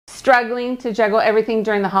Struggling to juggle everything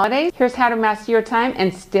during the holidays? Here's how to master your time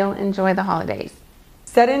and still enjoy the holidays.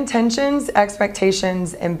 Set intentions,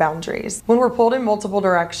 expectations, and boundaries. When we're pulled in multiple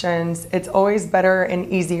directions, it's always better and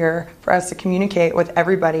easier for us to communicate with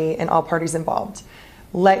everybody and all parties involved.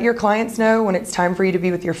 Let your clients know when it's time for you to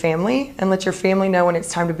be with your family, and let your family know when it's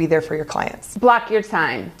time to be there for your clients. Block your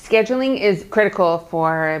time. Scheduling is critical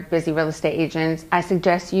for busy real estate agents. I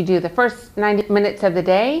suggest you do the first 90 minutes of the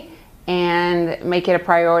day and make it a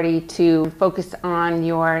priority to focus on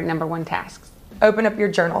your number one tasks. Open up your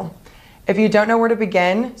journal. If you don't know where to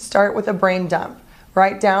begin, start with a brain dump.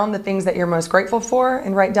 Write down the things that you're most grateful for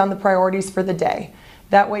and write down the priorities for the day.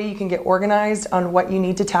 That way you can get organized on what you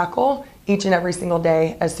need to tackle each and every single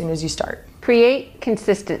day as soon as you start. Create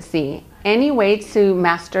consistency. Any way to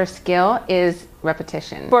master a skill is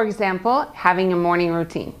repetition. For example, having a morning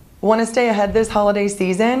routine. Want to stay ahead this holiday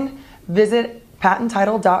season? Visit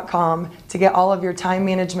pattentitle.com to get all of your time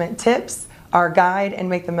management tips, our guide, and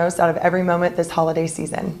make the most out of every moment this holiday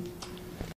season.